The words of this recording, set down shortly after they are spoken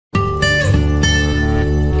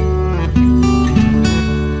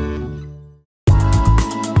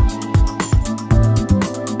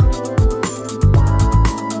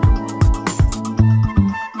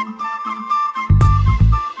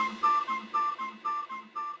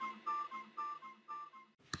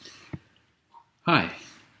Hi,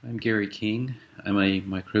 I'm Gary King. I'm a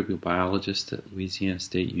microbial biologist at Louisiana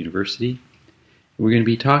State University. We're going to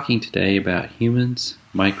be talking today about humans,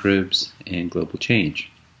 microbes, and global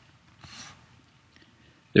change.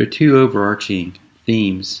 There are two overarching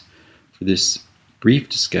themes for this brief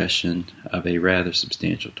discussion of a rather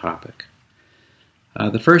substantial topic.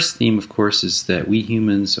 The first theme, of course, is that we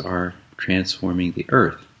humans are transforming the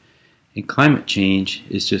Earth, and climate change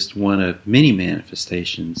is just one of many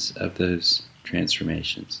manifestations of those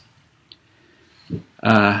transformations.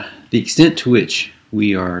 The extent to which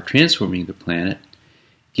we are transforming the planet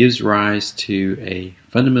gives rise to a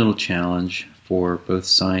fundamental challenge for both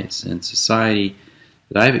science and society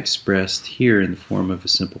that I've expressed here in the form of a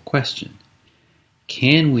simple question.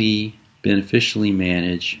 Can we beneficially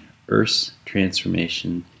manage Earth's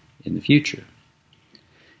transformation in the future?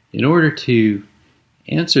 In order to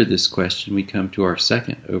answer this question, we come to our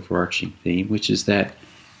second overarching theme, which is that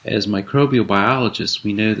as microbial biologists,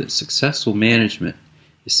 we know that successful management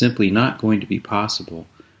is simply not going to be possible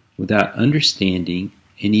without understanding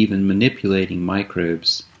and even manipulating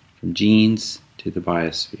microbes from genes to the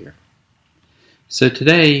biosphere. So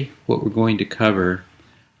today, what we're going to cover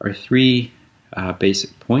are three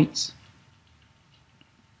basic points.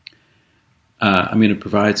 I'm going to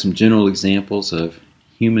provide some general examples of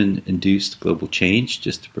human-induced global change,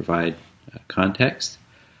 just to provide context.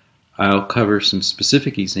 I'll cover some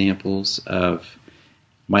specific examples of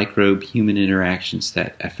microbe-human interactions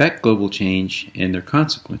that affect global change and their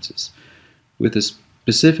consequences, with a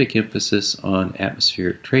specific emphasis on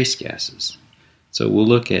atmospheric trace gases. So we'll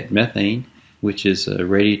look at methane, which is a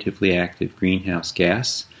radiatively active greenhouse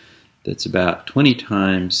gas that's about 20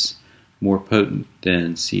 times more potent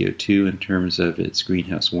than CO2 in terms of its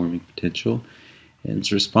greenhouse warming potential, and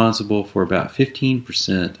it's responsible for about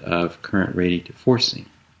 15% of current radiative forcing.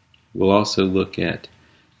 We'll also look at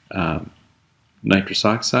nitrous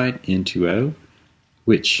oxide, N2O,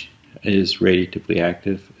 which is radiatively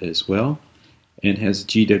active as well and has a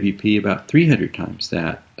GWP about 300 times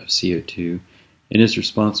that of CO2 and is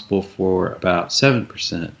responsible for about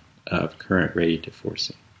 7% of current radiative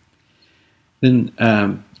forcing. Then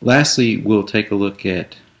lastly, we'll take a look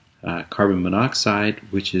at carbon monoxide,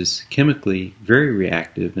 which is chemically very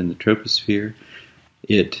reactive in the troposphere.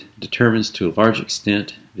 It determines to a large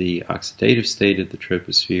extent the oxidative state of the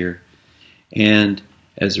troposphere and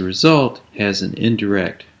as a result has an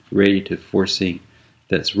indirect radiative forcing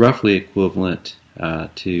that's roughly equivalent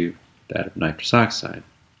to that of nitrous oxide.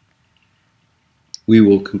 We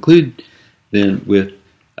will conclude then with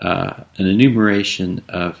an enumeration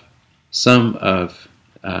of some of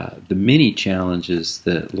the many challenges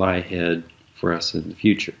that lie ahead for us in the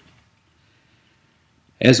future.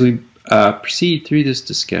 As we proceed through this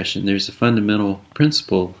discussion, there's a fundamental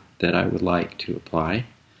principle that I would like to apply.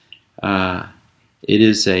 It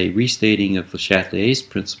is a restating of Le Chatelier's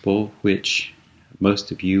principle, which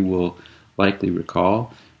most of you will likely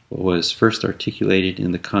recall was first articulated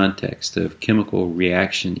in the context of chemical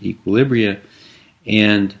reaction equilibria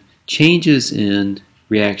and changes in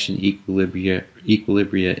reaction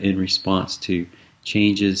equilibria in response to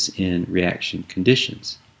changes in reaction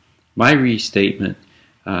conditions. My restatement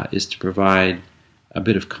is to provide a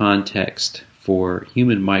bit of context for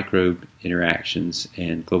human-microbe interactions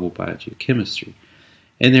and global biogeochemistry.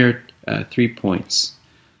 And there are 3 points.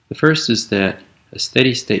 The first is that a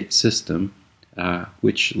steady-state system,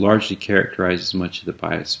 which largely characterizes much of the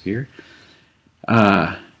biosphere,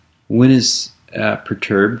 when is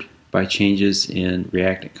perturbed by changes in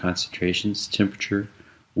reactant concentrations, temperature,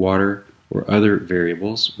 water, or other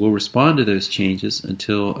variables, will respond to those changes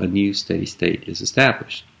until a new steady state is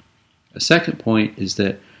established. A second point is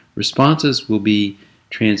that responses will be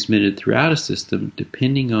transmitted throughout a system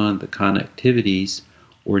depending on the connectivities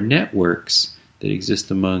or networks that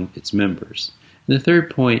exist among its members. And the third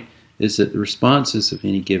point is that the responses of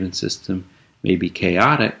any given system may be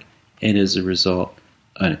chaotic and as a result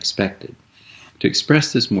unexpected. To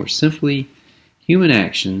express this more simply, human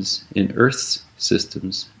actions in Earth's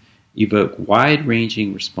systems evoke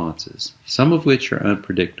wide-ranging responses, some of which are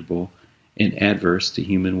unpredictable and adverse to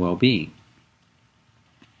human well-being.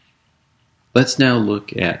 Let's now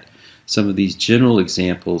look at some of these general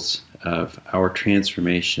examples of our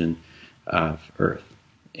transformation of Earth.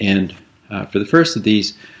 And for the first of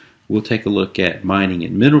these, we'll take a look at mining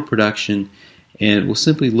and mineral production, and we'll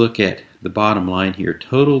simply look at the bottom line here,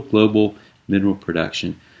 total global mineral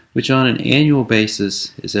production, which on an annual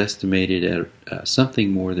basis is estimated at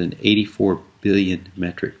something more than 84 billion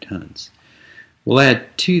metric tons. We'll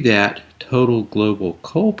add to that total global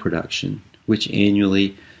coal production, which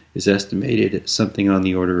annually is estimated at something on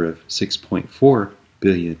the order of 6.4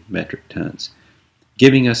 billion metric tons.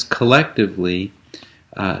 giving us collectively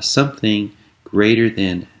something greater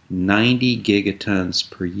than 90 gigatons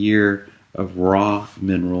per year of raw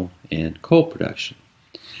mineral and coal production.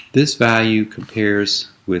 This value compares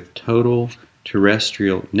with total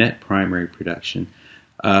terrestrial net primary production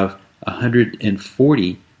of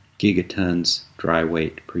 140 gigatons dry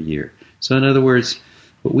weight per year. So in other words,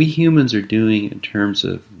 what we humans are doing in terms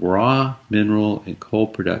of raw mineral and coal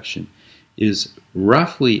production is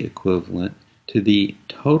roughly equivalent to the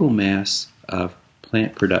total mass of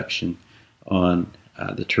plant production on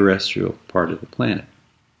the terrestrial part of the planet.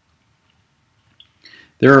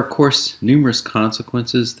 There are, of course, numerous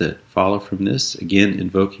consequences that follow from this, again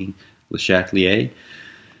invoking Le Chatelier.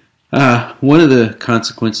 One of the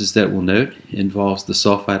consequences that we'll note involves the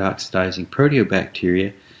sulfide oxidizing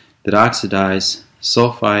proteobacteria that oxidize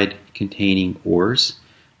sulfide-containing ores,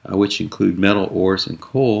 which include metal ores and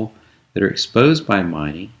coal, that are exposed by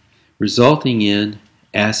mining, resulting in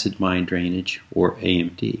acid mine drainage, or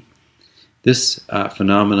AMD. This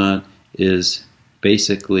phenomenon is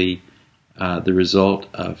basically the result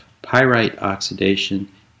of pyrite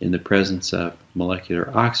oxidation in the presence of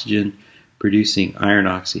molecular oxygen, producing iron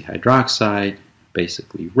oxyhydroxide,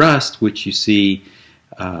 basically rust, which you see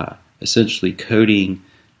essentially coating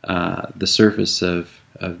the surface of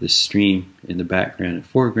the stream in the background and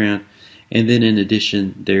foreground. And then in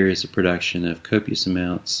addition, there is a production of copious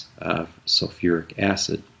amounts of sulfuric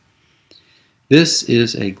acid. This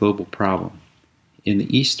is a global problem. In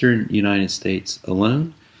the eastern United States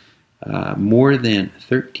alone, more than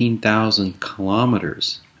 13,000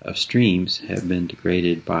 kilometers of streams have been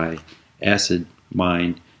degraded by acid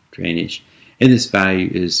mine drainage, and this value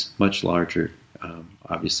is much larger,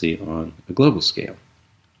 obviously, on a global scale.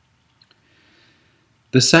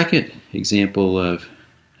 The second example of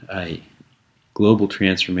a global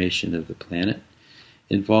transformation of the planet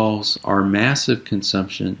involves our massive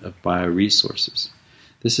consumption of bioresources.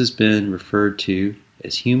 This has been referred to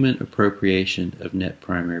as human appropriation of net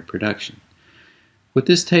primary production. What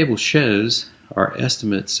this table shows are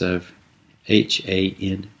estimates of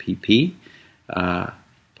HANPP,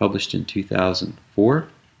 published in 2004.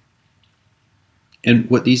 And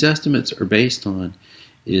what these estimates are based on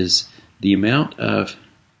is the amount of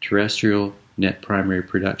terrestrial net primary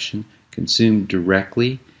production consumed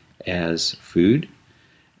directly as food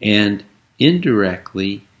and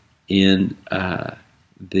indirectly in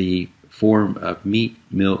the form of meat,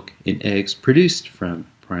 milk, and eggs produced from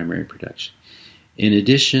primary production. In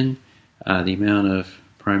addition, the amount of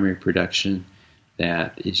primary production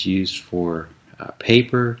that is used for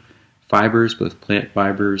paper, fibers, both plant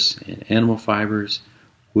fibers and animal fibers,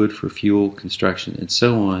 wood for fuel, construction, and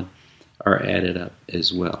so on, are added up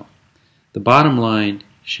as well. The bottom line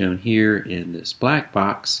shown here in this black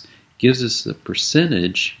box gives us the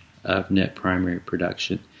percentage of net primary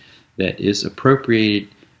production that is appropriated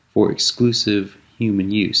for exclusive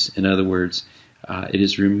human use. In other words, it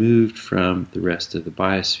is removed from the rest of the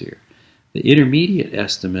biosphere. The intermediate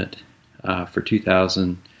estimate for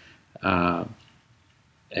 2000,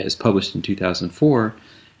 as published in 2004,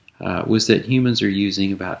 was that humans are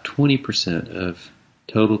using about 20% of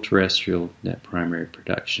total terrestrial net primary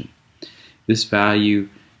production. This value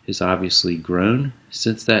has obviously grown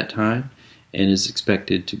since that time and is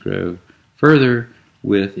expected to grow further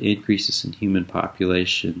with increases in human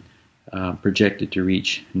population projected to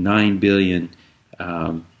reach 9 billion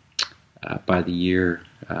by the year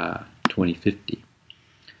 2050.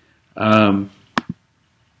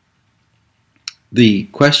 The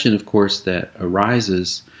question, of course, that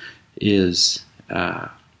arises is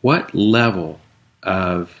what level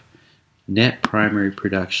of net primary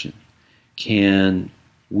production can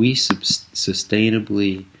we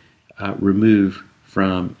sustainably remove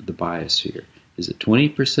from the biosphere? Is it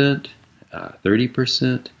 20%,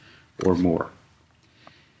 30%, or more?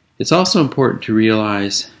 It's also important to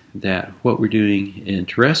realize that what we're doing in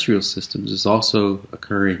terrestrial systems is also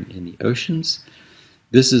occurring in the oceans.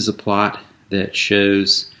 This is a plot that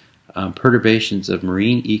shows perturbations of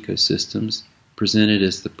marine ecosystems presented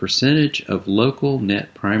as the percentage of local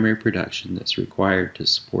net primary production that's required to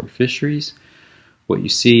support fisheries. What you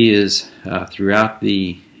see is throughout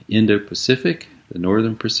the Indo-Pacific, the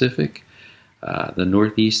Northern Pacific, the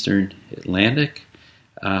Northeastern Atlantic,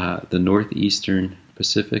 the Northeastern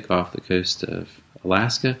Pacific off the coast of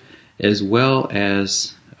Alaska, as well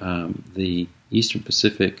as the Eastern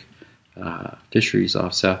Pacific fisheries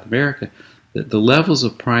off South America, that the levels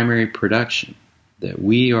of primary production that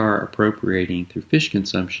we are appropriating through fish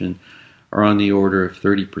consumption are on the order of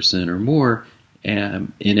 30% or more,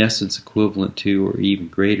 and in essence equivalent to or even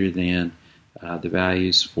greater than the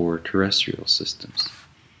values for terrestrial systems.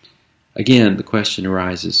 Again, the question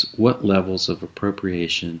arises, what levels of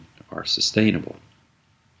appropriation are sustainable?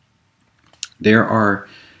 There are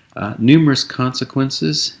numerous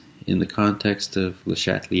consequences in the context of Le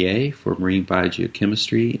Chatelier for marine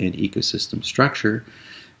biogeochemistry and ecosystem structure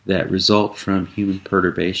that result from human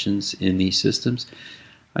perturbations in these systems.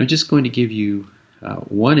 I'm just going to give you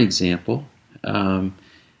one example. The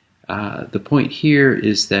point here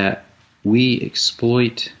is that we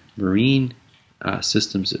exploit marine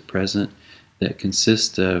systems at present that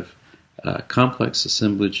consist of a complex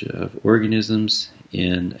assemblage of organisms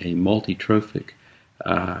in a multi-trophic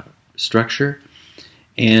structure,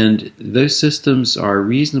 and those systems are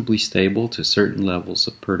reasonably stable to certain levels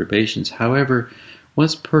of perturbations. However,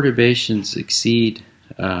 once perturbations exceed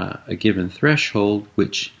a given threshold,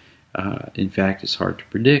 which in fact is hard to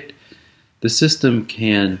predict, the system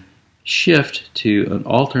can shift to an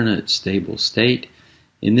alternate stable state,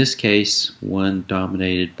 in this case one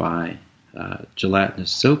dominated by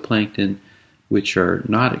gelatinous zooplankton, which are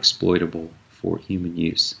not exploitable for human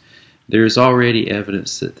use. There is already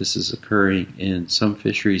evidence that this is occurring in some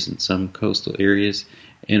fisheries in some coastal areas,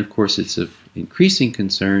 and of course it's of increasing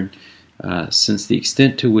concern since the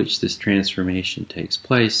extent to which this transformation takes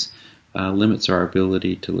place limits our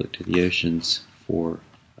ability to look to the oceans for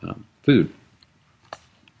food.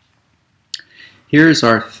 Here is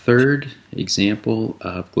our third example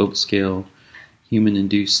of global scale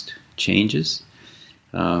human-induced changes.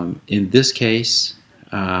 In this case,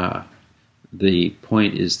 the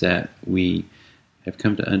point is that we have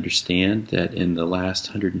come to understand that in the last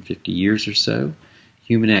 150 years or so,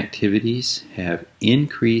 human activities have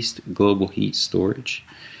increased global heat storage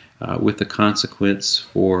with the consequence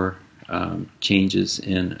for changes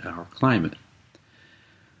in our climate.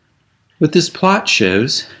 What this plot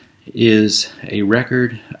shows is a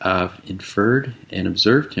record of inferred and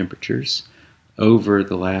observed temperatures over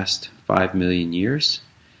the last 5 million years.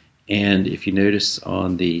 And if you notice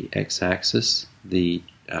on the x-axis, the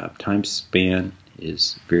time span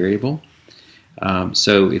is variable.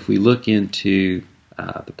 So if we look into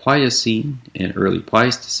the Pliocene and early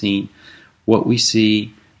Pleistocene, what we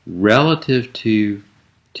see relative to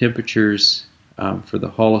temperatures for the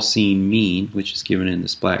Holocene mean, which is given in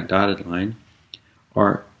this black dotted line,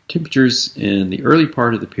 are temperatures in the early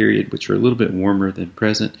part of the period which are a little bit warmer than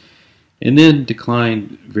present, and then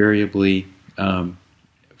decline variably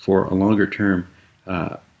for a longer term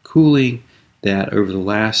cooling that over the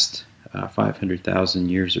last 500,000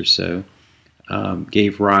 years or so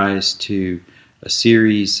gave rise to a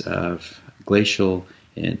series of glacial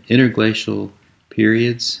and interglacial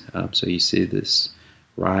periods. So you see this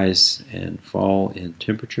rise and fall in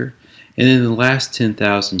temperature. And in the last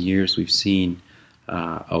 10,000 years we've seen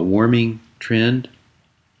a warming trend,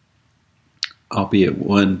 albeit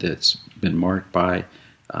one that's been marked by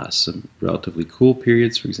some relatively cool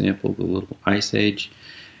periods, for example, the Little Ice Age.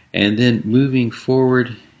 And then moving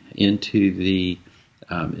forward into the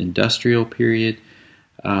industrial period,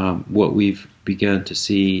 what we've begun to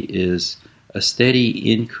see is a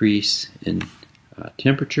steady increase in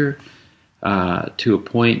temperature to a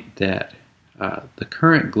point that the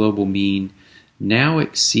current global mean now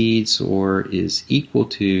exceeds or is equal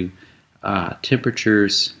to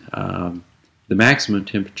temperatures, the maximum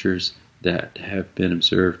temperatures that have been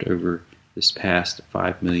observed over this past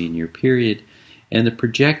 5 million year period, and the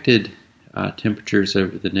projected temperatures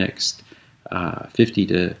over the next 50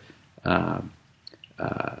 to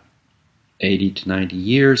 80 to 90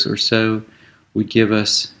 years or so would give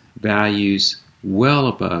us values well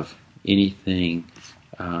above anything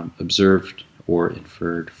observed or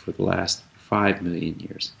inferred for the last 5 million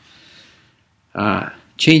years.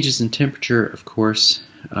 Changes in temperature, of course,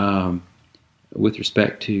 with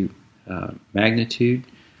respect to magnitude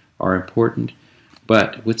are important,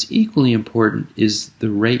 but what's equally important is the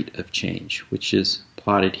rate of change, which is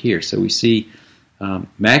plotted here. So we see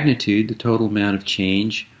magnitude, the total amount of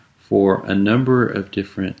change for a number of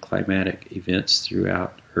different climatic events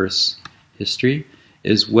throughout Earth's history,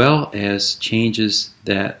 as well as changes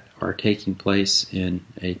that are taking place in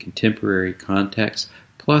a contemporary context,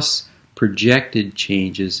 plus projected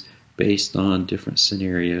changes based on different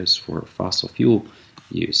scenarios for fossil fuel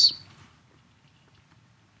use.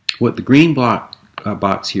 What the green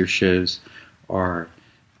box here shows are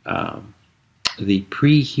the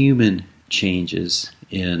pre-human changes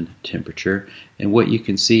in temperature, and what you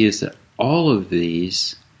can see is that all of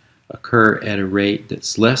these occur at a rate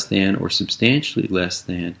that's less than or substantially less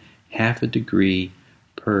than half a degree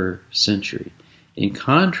per century. In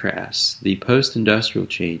contrast, the post-industrial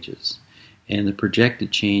changes and the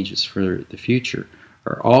projected changes for the future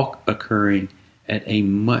are all occurring at a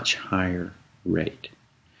much higher rate.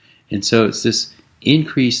 And so it's this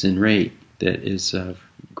increase in rate that is of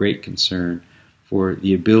great concern for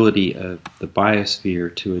the ability of the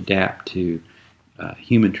biosphere to adapt to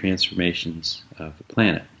human transformations of the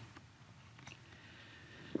planet.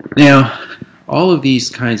 Now, all of these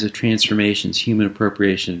kinds of transformations, human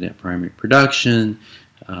appropriation of net primary production,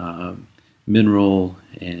 mineral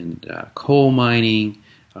and coal mining,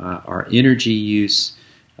 our energy use,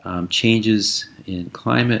 changes in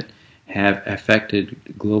climate have affected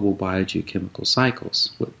global biogeochemical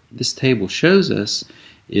cycles. What this table shows us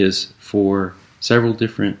is for several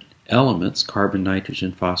different elements, carbon,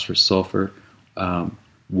 nitrogen, phosphorus, sulfur,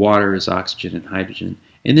 water is oxygen and hydrogen,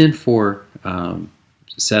 and then for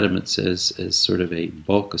sediments as sort of a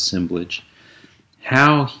bulk assemblage,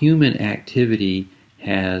 how human activity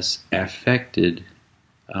has affected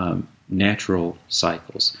natural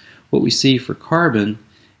cycles. What we see for carbon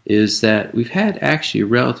is that we've had actually a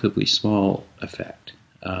relatively small effect,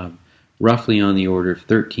 roughly on the order of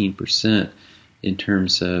 13% in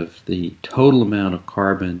terms of the total amount of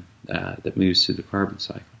carbon that moves through the carbon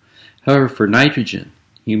cycle. However, for nitrogen,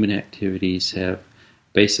 human activities have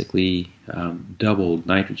basically doubled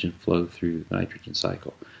nitrogen flow through the nitrogen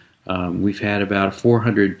cycle. We've had about a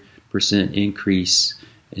 400% increase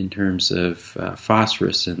in terms of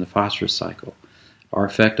phosphorus in the phosphorus cycle. Our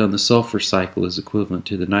effect on the sulfur cycle is equivalent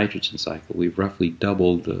to the nitrogen cycle. We've roughly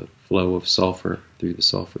doubled the flow of sulfur through the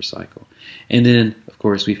sulfur cycle. And then, of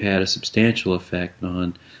course, we've had a substantial effect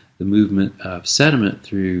on the movement of sediment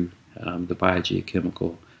through the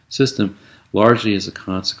biogeochemical system, largely as a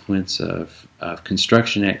consequence of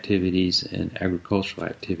construction activities and agricultural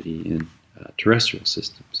activity in terrestrial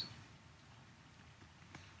systems.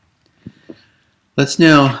 Let's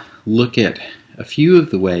now look at a few of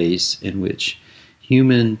the ways in which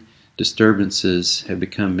human disturbances have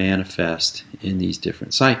become manifest in these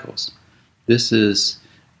different cycles. This is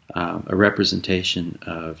a representation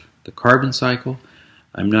of the carbon cycle.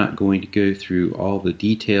 I'm not going to go through all the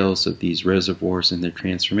details of these reservoirs and their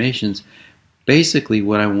transformations. Basically,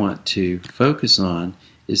 what I want to focus on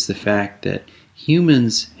is the fact that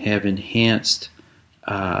humans have enhanced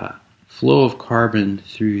flow of carbon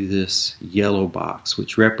through this yellow box,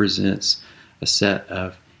 which represents a set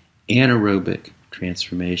of anaerobic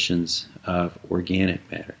transformations of organic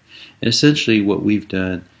matter. And essentially what we've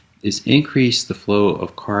done is increase the flow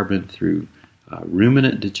of carbon through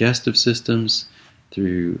ruminant digestive systems,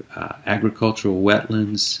 through agricultural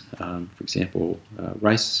wetlands, for example,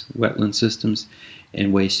 rice wetland systems,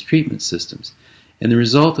 and waste treatment systems. And the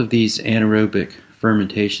result of these anaerobic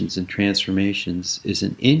fermentations and transformations is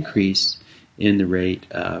an increase in the rate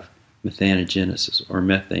of methanogenesis, or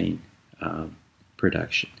methane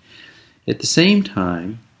production. At the same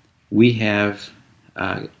time, we have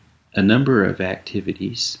a number of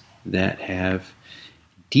activities that have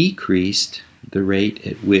decreased the rate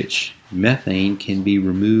at which methane can be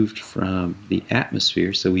removed from the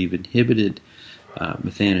atmosphere. So we've inhibited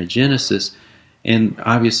methanogenesis, and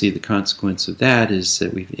obviously the consequence of that is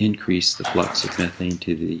that we've increased the flux of methane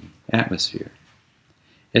to the atmosphere.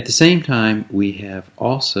 At the same time, we have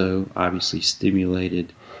also obviously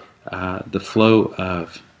stimulated the flow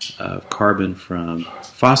of carbon from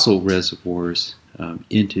fossil reservoirs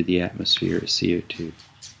into the atmosphere as CO2.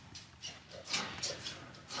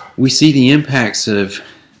 We see the impacts of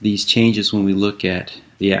these changes when we look at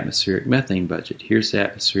the atmospheric methane budget. Here's the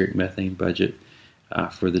atmospheric methane budget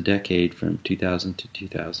for the decade from 2000 to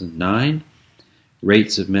 2009.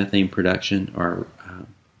 Rates of methane production are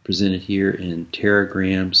presented here in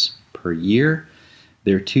teragrams per year.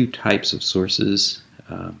 There are two types of sources,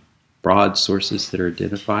 broad sources that are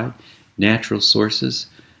identified. Natural sources,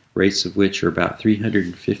 rates of which are about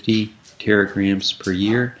 350 teragrams per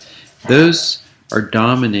year. Those are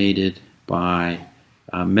dominated by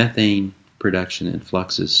methane production and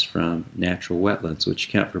fluxes from natural wetlands, which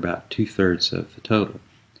account for about 2/3 of the total.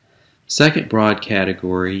 Second broad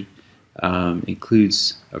category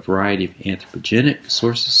includes a variety of anthropogenic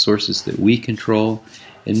sources that we control,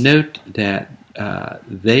 and note that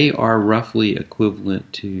they are roughly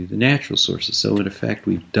equivalent to the natural sources. So in effect,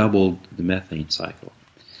 we've doubled the methane cycle.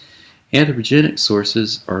 Anthropogenic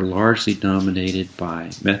sources are largely dominated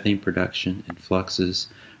by methane production and fluxes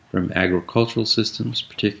from agricultural systems,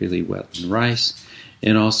 particularly wetland rice,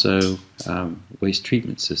 and also waste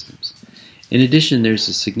treatment systems. In addition, there's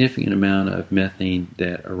a significant amount of methane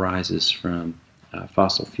that arises from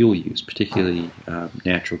fossil fuel use, particularly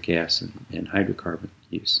natural gas and hydrocarbon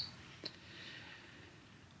use.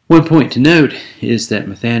 One point to note is that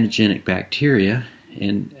methanogenic bacteria,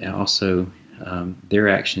 and also their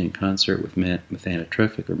action in concert with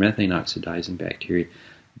methanotrophic or methane oxidizing bacteria,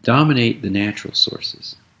 dominate the natural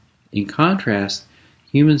sources. In contrast,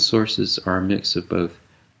 human sources are a mix of both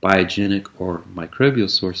biogenic or microbial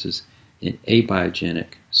sources and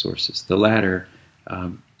abiogenic sources. The latter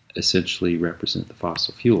essentially represent the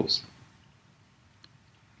fossil fuels.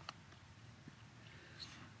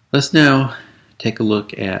 Let's now take a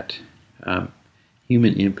look at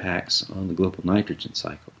human impacts on the global nitrogen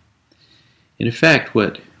cycle. In effect,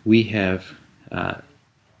 what we have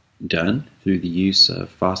done through the use of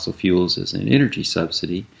fossil fuels as an energy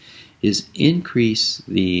subsidy is increase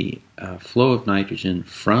the flow of nitrogen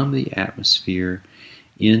from the atmosphere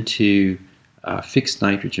into fixed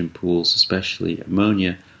nitrogen pools, especially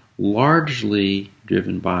ammonia, largely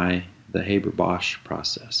driven by the Haber-Bosch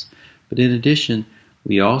process. But in addition,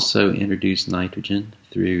 we also introduce nitrogen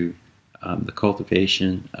through the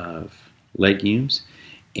cultivation of legumes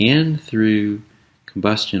and through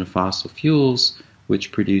combustion of fossil fuels,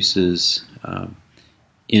 which produces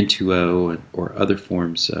N2O or other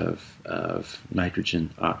forms of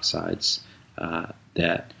nitrogen oxides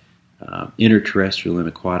that enter terrestrial and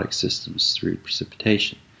aquatic systems through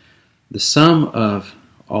precipitation. The sum of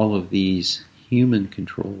all of these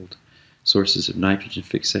human-controlled sources of nitrogen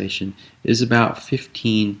fixation is about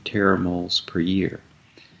 15 teramoles per year.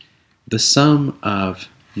 The sum of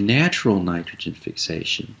natural nitrogen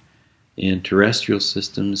fixation in terrestrial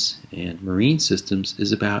systems and marine systems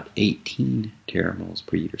is about 18 teramoles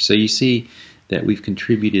per year. So you see that we've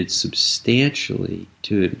contributed substantially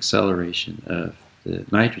to an acceleration of the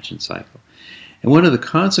nitrogen cycle. And one of the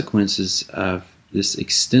consequences of this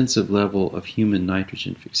extensive level of human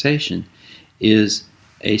nitrogen fixation is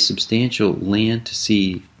a substantial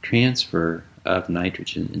land-to-sea transfer of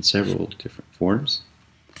nitrogen in several different forms.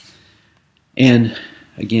 And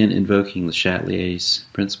again, invoking Le Chatelier's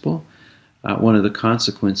principle, one of the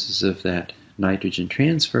consequences of that nitrogen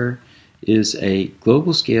transfer is a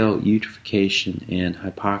global scale eutrophication and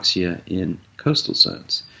hypoxia in coastal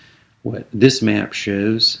zones. What this map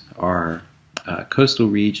shows are coastal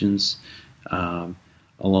regions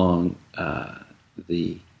along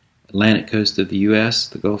the Atlantic coast of the U.S.,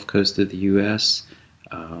 the Gulf Coast of the U.S.,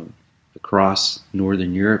 across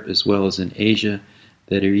northern Europe as well as in Asia,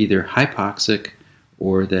 that are either hypoxic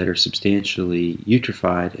or that are substantially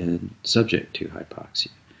eutrophied and subject to hypoxia.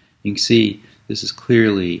 You can see this is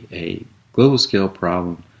clearly a global scale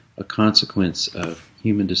problem, a consequence of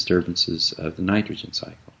human disturbances of the nitrogen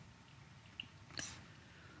cycle.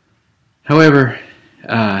 However,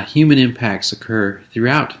 human impacts occur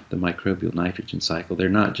throughout the microbial nitrogen cycle. They're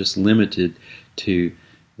not just limited to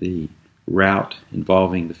the route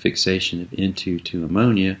involving the fixation of N2 to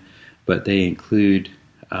ammonia, but they include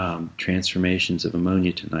transformations of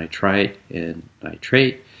ammonia to nitrite and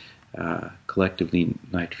nitrate, collectively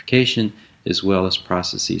nitrification, as well as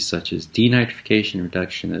processes such as denitrification,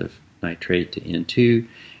 reduction of nitrate to N2,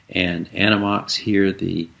 and anammox here,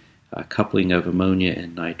 the coupling of ammonia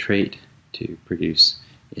and nitrate to produce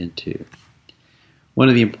N2. One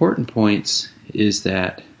of the important points is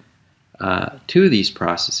that two of these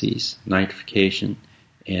processes, nitrification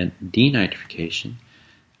and denitrification,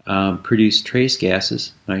 produce trace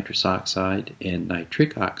gases, nitrous oxide and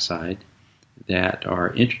nitric oxide, that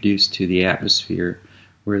are introduced to the atmosphere,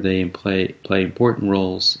 where they play important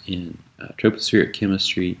roles in tropospheric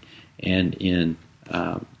chemistry and in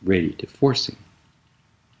radiative forcing.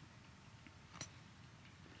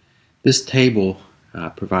 This table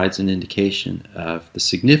provides an indication of the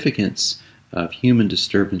significance of human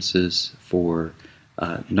disturbances for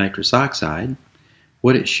nitrous oxide.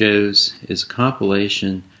 What it shows is a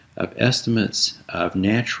compilation of estimates of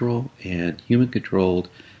natural and human-controlled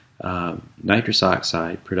nitrous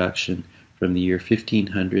oxide production from the year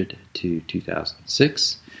 1500 to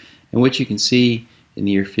 2006. And what you can see in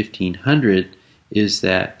the year 1500 is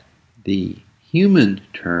that the human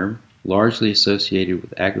term, largely associated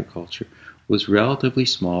with agriculture, was relatively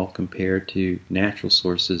small compared to natural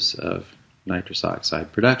sources of nitrous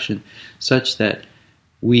oxide production, such that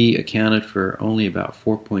we accounted for only about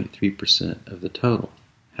 4.3% of the total.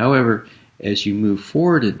 However, as you move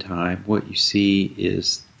forward in time, what you see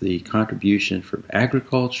is the contribution from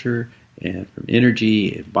agriculture and from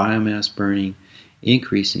energy and biomass burning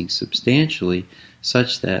increasing substantially,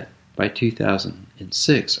 such that by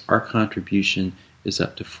 2006 our contribution is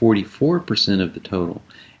up to 44% of the total.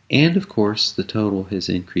 And of course, the total has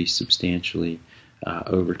increased substantially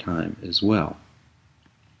over time as well.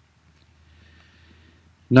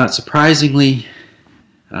 Not surprisingly,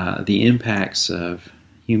 the impacts of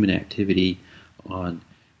human activity on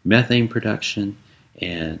methane production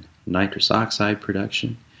and nitrous oxide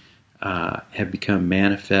production have become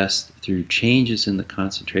manifest through changes in the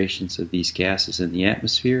concentrations of these gases in the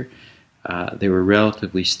atmosphere, They were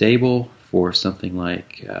relatively stable for something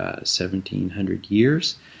like 1,700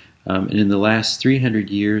 years. And in the last 300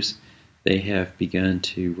 years, they have begun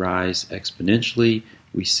to rise exponentially.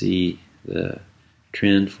 We see the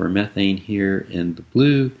trend for methane here in the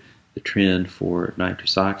blue, the trend for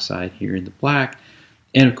nitrous oxide here in the black,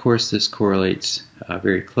 and of course this correlates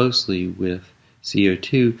very closely with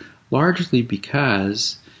CO2, largely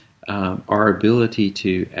because our ability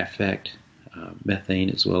to affect methane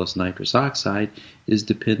as well as nitrous oxide is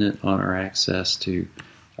dependent on our access to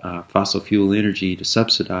fossil fuel energy to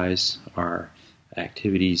subsidize our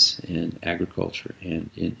activities in agriculture and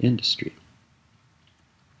in industry.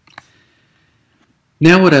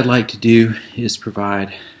 Now what I'd like to do is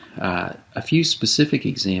provide a few specific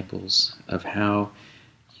examples of how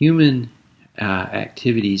human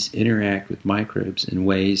activities interact with microbes in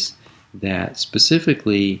ways that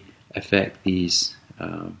specifically affect these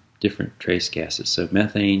different trace gases, so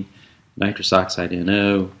methane, nitrous oxide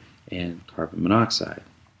NO, and carbon monoxide.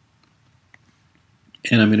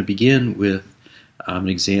 And I'm going to begin with an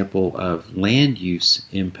example of land use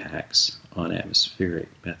impacts on atmospheric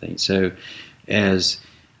methane. So as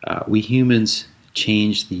we humans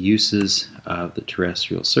change the uses of the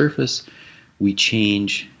terrestrial surface, we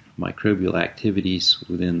change microbial activities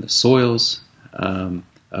within the soils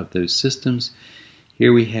of those systems.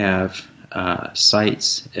 Here we have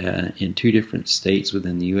sites in two different states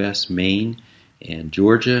within the U.S., Maine and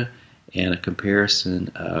Georgia, and a comparison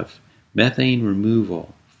of methane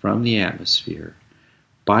removal from the atmosphere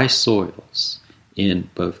by soils in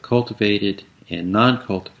both cultivated and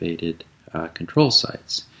non-cultivated control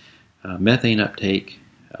sites. Methane uptake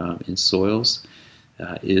in soils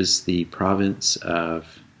is the province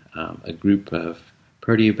of a group of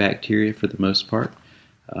proteobacteria for the most part,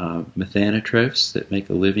 methanotrophs that make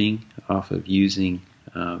a living off of using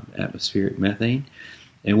atmospheric methane.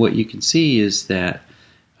 And what you can see is that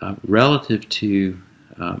relative to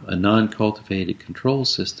a non-cultivated control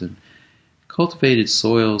system, cultivated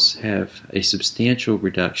soils have a substantial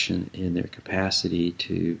reduction in their capacity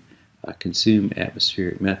to consume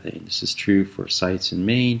atmospheric methane. This is true for sites in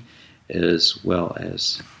Maine as well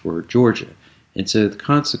as for Georgia. And so the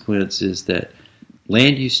consequence is that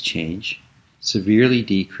land use change severely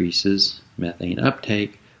decreases methane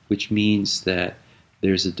uptake, which means that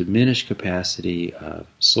there's a diminished capacity of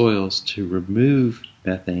soils to remove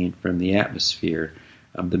methane from the atmosphere,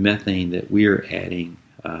 the methane that we're adding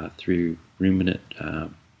through ruminant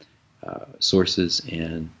sources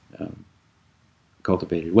and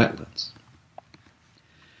cultivated wetlands.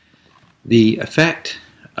 The effect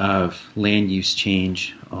of land use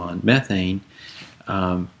change on methane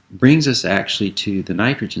brings us actually to the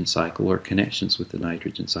nitrogen cycle, or connections with the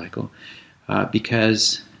nitrogen cycle,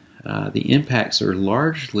 because the impacts are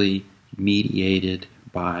largely mediated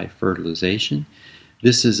by fertilization.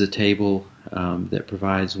 This is a table that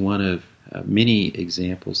provides one of many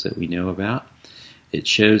examples that we know about. It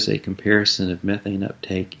shows a comparison of methane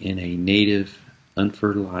uptake in a native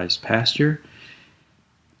unfertilized pasture,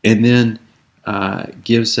 and then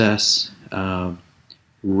gives us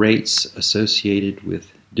rates associated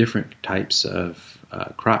with different types of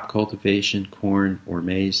crop cultivation, corn or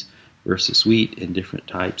maize versus wheat, and different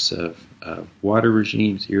types of water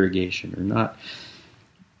regimes, irrigation or not.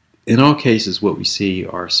 In all cases, what we see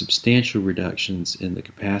are substantial reductions in the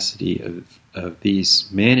capacity of these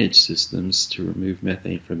managed systems to remove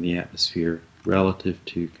methane from the atmosphere relative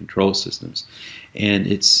to control systems. And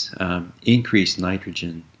it's increased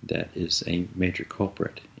nitrogen that is a major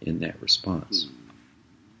culprit in that response.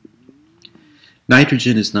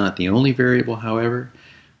 Nitrogen is not the only variable, however.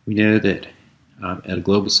 We know that at a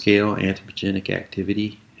global scale, anthropogenic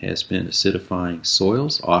activity has been acidifying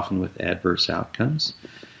soils, often with adverse outcomes.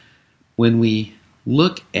 When we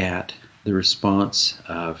look at the response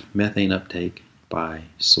of methane uptake by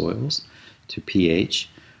soils to pH,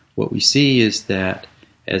 what we see is that,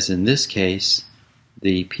 as in this case,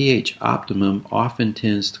 the pH optimum often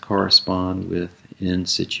tends to correspond with in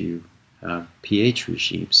situ pH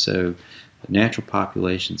regimes. So natural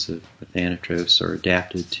populations of methanotrophs are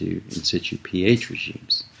adapted to in situ pH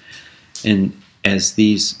regimes. And as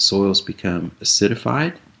these soils become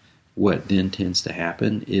acidified, what then tends to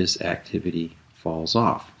happen is activity falls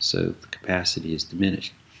off, so the capacity is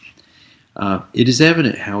diminished. It is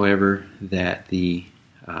evident, however, that the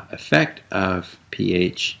effect of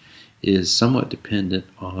pH is somewhat dependent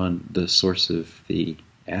on the source of the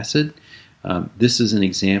acid. This is an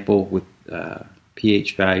example with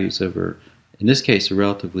pH values over, in this case, a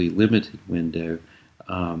relatively limited window,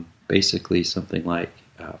 basically something like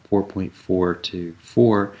 4.4 to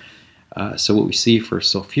 4. So what we see for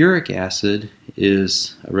sulfuric acid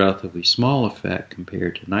is a relatively small effect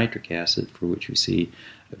compared to nitric acid, for which we see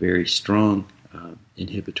a very strong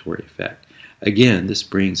inhibitory effect. Again, this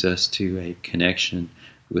brings us to a connection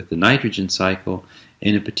with the nitrogen cycle,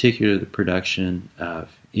 and in particular the production of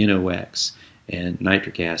NOx and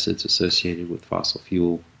nitric acids associated with fossil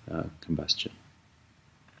fuel combustion.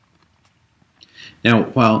 Now,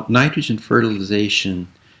 while nitrogen fertilization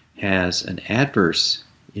has an adverse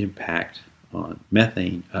impact on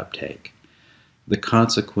methane uptake, the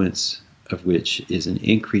consequence of which is an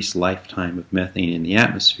increased lifetime of methane in the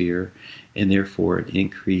atmosphere, and therefore an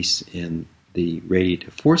increase in the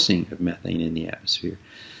radiative forcing of methane in the atmosphere,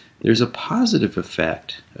 there's a positive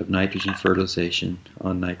effect of nitrogen fertilization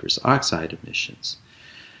on nitrous oxide emissions.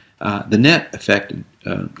 The net effect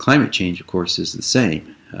of climate change, of course, is the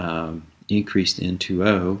same. Increased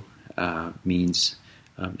N2O means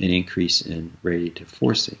an increase in radiative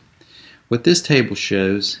forcing. What this table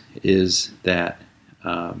shows is that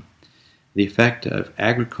the effect of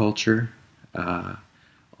agriculture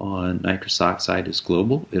on nitrous oxide is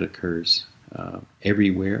global. It occurs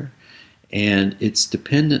everywhere, and it's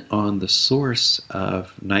dependent on the source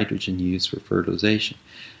of nitrogen used for fertilization.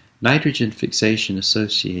 Nitrogen fixation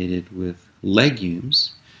associated with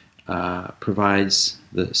legumes provides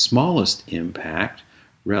the smallest impact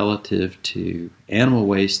relative to animal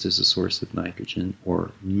waste as a source of nitrogen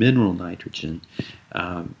or mineral nitrogen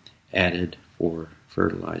added for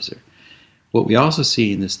fertilizer. What we also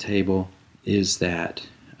see in this table is that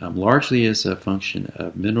largely as a function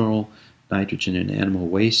of mineral nitrogen and animal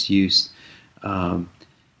waste use,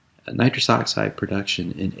 nitrous oxide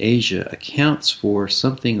production in Asia accounts for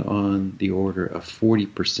something on the order of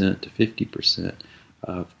 40% to 50%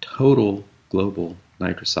 of total global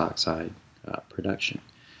nitrous oxide production.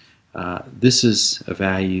 This is a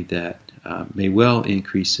value that may well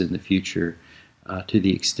increase in the future to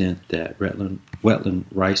the extent that wetland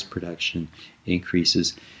rice production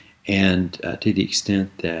increases, and to the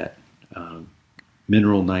extent that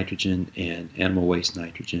mineral nitrogen and animal waste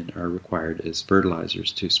nitrogen are required as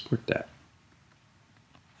fertilizers to support that.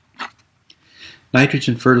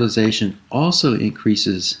 Nitrogen fertilization also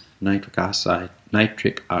increases nitric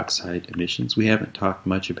oxide emissions. We haven't talked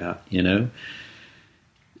much about NO.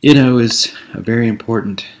 NO is a very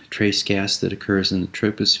important trace gas that occurs in the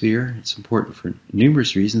troposphere. It's important for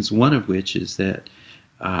numerous reasons, one of which is that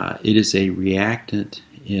it is a reactant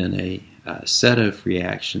in a set of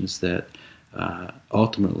reactions that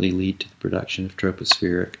ultimately lead to the production of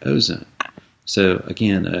tropospheric ozone. So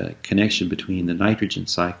again, a connection between the nitrogen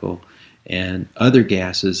cycle and other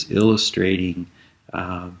gases, illustrating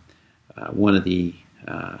one of the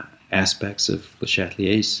aspects of Le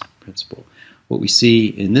Chatelier's principle. What we see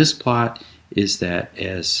in this plot is that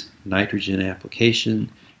as nitrogen application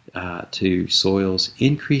to soils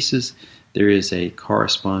increases, there is a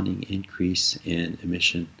corresponding increase in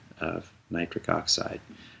emission of nitric oxide.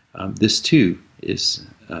 This too is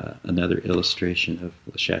another illustration of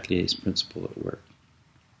Le Chatelier's principle at work.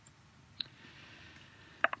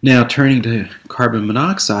 Now, turning to carbon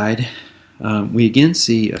monoxide, we again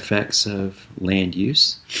see effects of land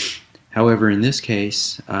use. However, in this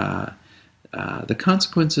case, the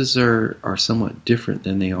consequences are somewhat different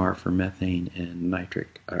than they are for methane and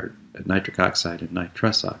nitric oxide and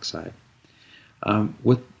nitrous oxide.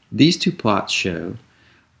 What these two plots show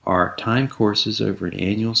are time courses over an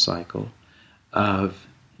annual cycle of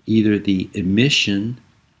either the emission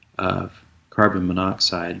of carbon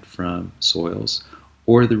monoxide from soils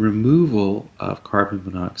or the removal of carbon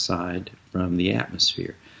monoxide from the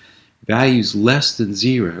atmosphere. Values less than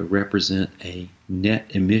 0 represent a net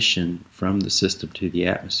emission from the system to the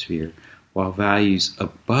atmosphere, while values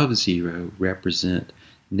above 0 represent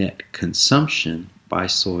net consumption by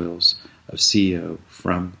soils of CO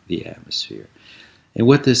from the atmosphere. And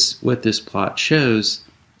what this plot shows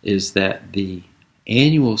is that the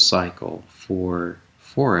annual cycle for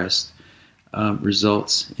forest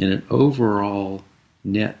results in an overall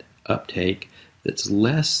net uptake that's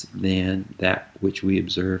less than that which we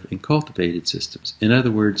observe in cultivated systems. In other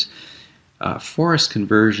words, forest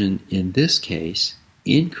conversion in this case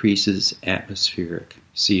increases atmospheric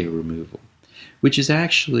CO removal, which is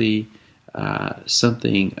actually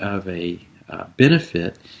something of a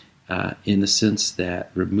benefit in the sense that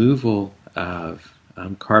removal of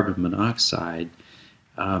carbon monoxide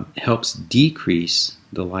helps decrease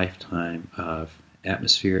the lifetime of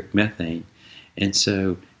atmospheric methane, and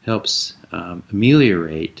so helps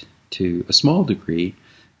ameliorate to a small degree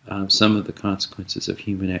some of the consequences of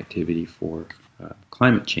human activity for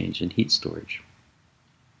climate change and heat storage.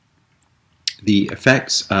 The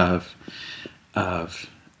effects of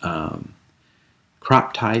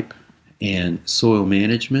crop type and soil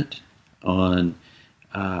management on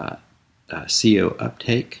CO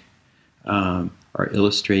uptake are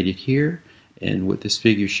illustrated here. And what this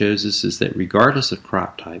figure shows us is that regardless of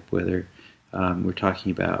crop type, whether we're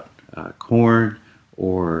talking about corn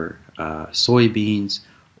or soybeans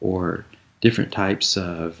or different types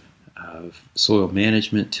of soil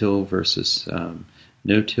management, till versus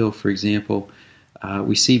no-till, for example,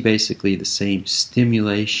 we see basically the same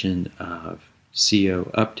stimulation of CO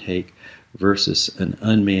uptake versus an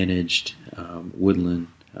unmanaged woodland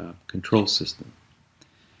control system.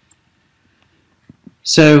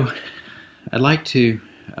 So I'd like to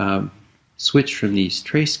switch from these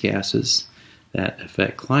trace gases that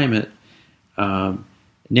affect climate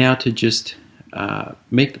now to just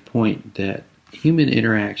make the point that human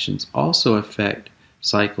interactions also affect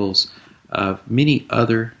cycles of many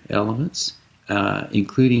other elements,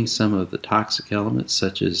 including some of the toxic elements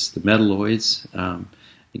such as the metalloids.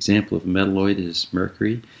 Example of a metalloid is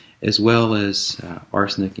mercury, as well as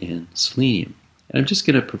arsenic and selenium. And I'm just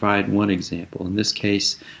going to provide one example. In this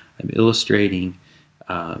case, I'm illustrating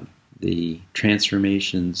the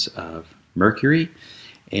transformations of mercury,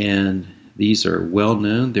 and these are well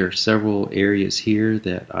known. There are several areas here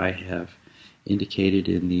that I have indicated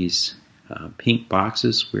in these pink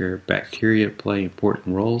boxes where bacteria play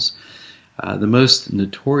important roles. The most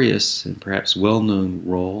notorious and perhaps well-known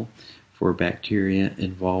role for bacteria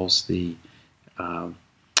involves the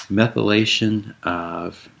methylation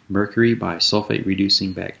of mercury by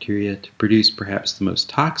sulfate-reducing bacteria to produce perhaps the most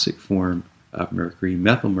toxic form of mercury,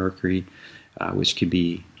 methylmercury, which can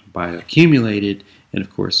be bioaccumulated, and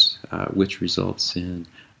of course which results in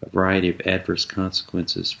a variety of adverse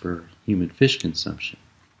consequences for human fish consumption.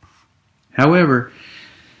 However,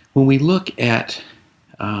 when we look at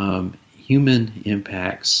human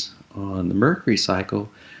impacts on the mercury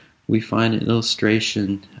cycle, we find an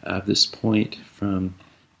illustration of this point from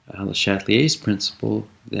Le Chatelier's principle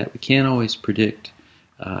that we can't always predict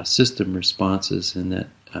system responses and that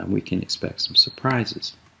we can expect some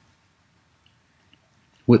surprises.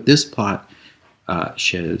 What this plot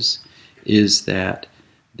shows is that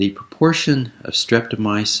the proportion of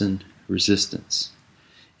streptomycin resistance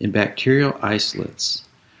in bacterial isolates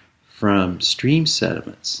from stream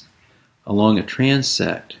sediments along a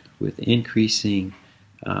transect with increasing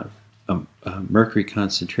mercury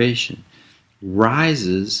concentration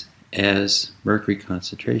rises as mercury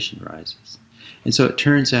concentration rises. And so it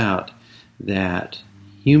turns out that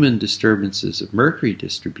human disturbances of mercury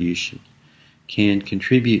distribution can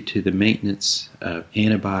contribute to the maintenance of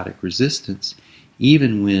antibiotic resistance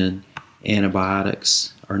even when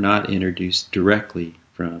antibiotics are not introduced directly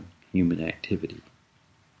from human activity.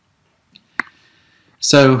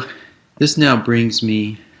 So this now brings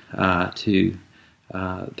me to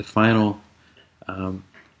the final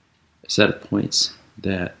set of points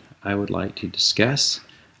that I would like to discuss.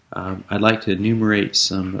 I'd like to enumerate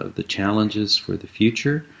some of the challenges for the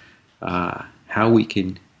future, how we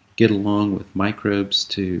can get along with microbes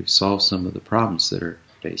to solve some of the problems that are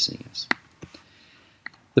facing us.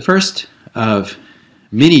 The first of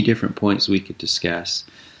many different points we could discuss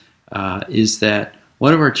is that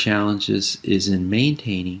one of our challenges is in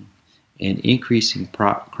maintaining and increasing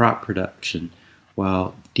crop production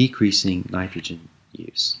while decreasing nitrogen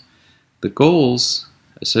use. The goals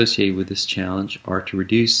associated with this challenge are to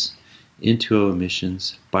reduce N2O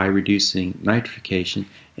emissions by reducing nitrification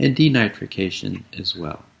and denitrification as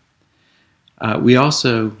well. We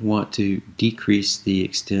also want to decrease the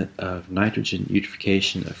extent of nitrogen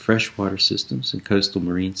eutrophication of freshwater systems and coastal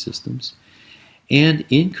marine systems and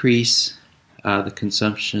increase the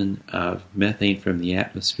consumption of methane from the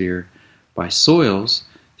atmosphere by soils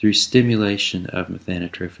through stimulation of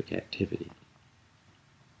methanotrophic activity.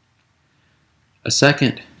 A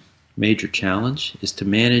second major challenge is to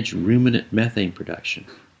manage ruminant methane production,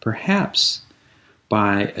 perhaps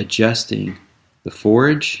by adjusting the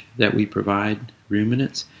forage that we provide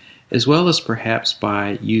ruminants, as well as perhaps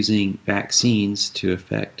by using vaccines to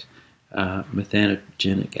affect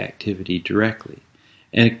methanogenic activity directly.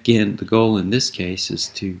 And again, the goal in this case is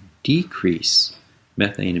to decrease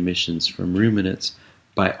methane emissions from ruminants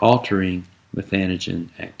by altering methanogen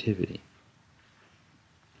activity.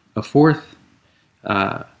 A fourth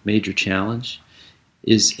major challenge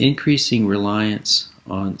is increasing reliance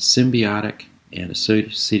on symbiotic and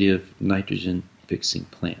associative nitrogen fixing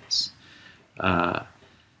plants. A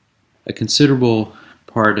considerable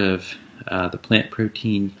part of the plant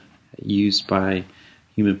protein used by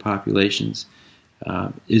human populations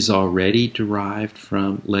is already derived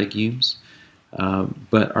from legumes,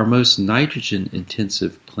 but our most nitrogen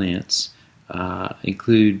intensive plants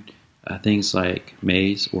include things like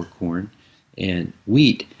maize or corn and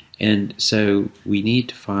wheat. And so we need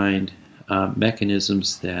to find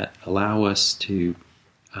mechanisms that allow us to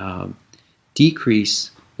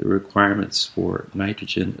decrease the requirements for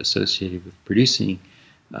nitrogen associated with producing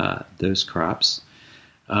those crops.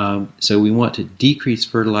 So we want to decrease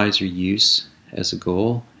fertilizer use as a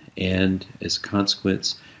goal, and as a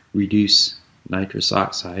consequence, reduce nitrous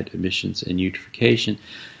oxide emissions and eutrophication.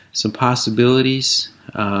 Some possibilities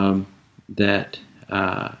that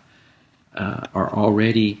are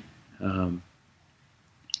already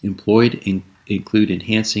employed include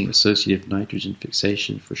enhancing associative nitrogen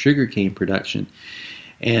fixation for sugarcane production,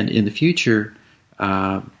 and in the future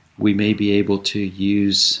we may be able to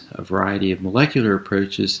use a variety of molecular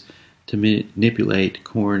approaches to manipulate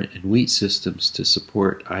corn and wheat systems to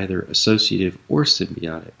support either associative or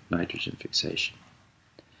symbiotic nitrogen fixation.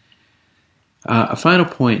 A final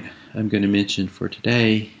point I'm going to mention for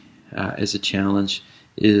today as a challenge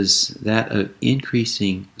is that of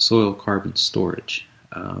increasing soil carbon storage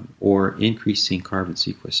or increasing carbon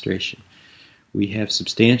sequestration. We have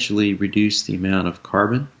substantially reduced the amount of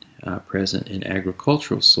carbon present in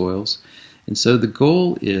agricultural soils, and so the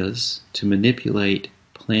goal is to manipulate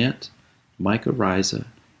plant, mycorrhiza,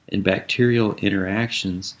 and bacterial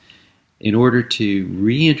interactions in order to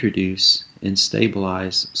reintroduce and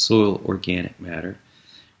stabilize soil organic matter,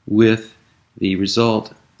 with the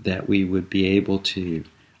result that we would be able to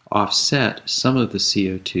offset some of the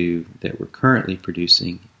CO2 that we're currently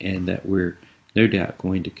producing and that we're no doubt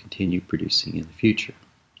going to continue producing in the future.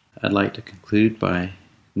 I'd like to conclude by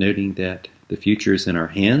noting that the future is in our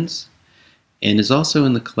hands and is also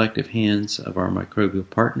in the collective hands of our microbial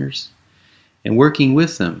partners, and working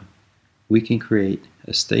with them, we can create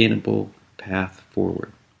a sustainable path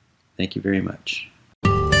forward. Thank you very much.